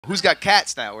Who's got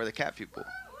cats now? Where are the cat people?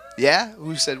 Yeah?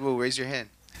 Who said, well, raise your hand?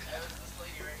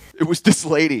 It was this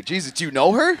lady. Jesus, do you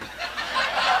know her?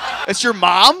 It's your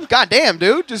mom? God damn,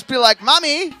 dude. Just be like,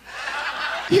 Mommy.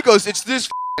 He goes, it's this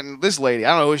lady. I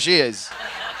don't know who she is.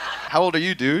 How old are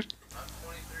you, dude?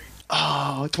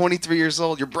 Oh, 23 years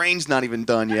old. Your brain's not even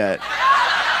done yet.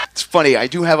 It's funny. I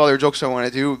do have other jokes I want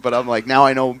to do, but I'm like, now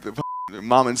I know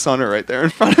mom and son are right there in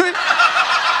front of me.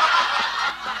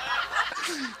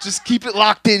 Just keep it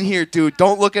locked in here, dude.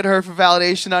 Don't look at her for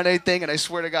validation on anything, and I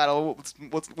swear to God,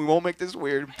 we won't make this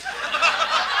weird.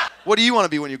 What do you want to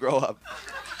be when you grow up?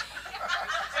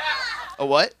 A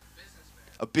what?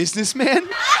 A businessman?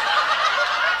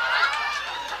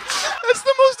 That's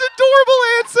the most adorable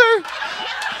answer.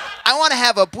 I want to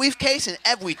have a briefcase and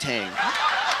everything.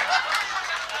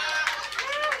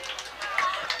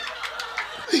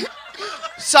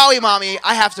 Sorry, Mommy.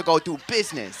 I have to go do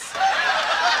business.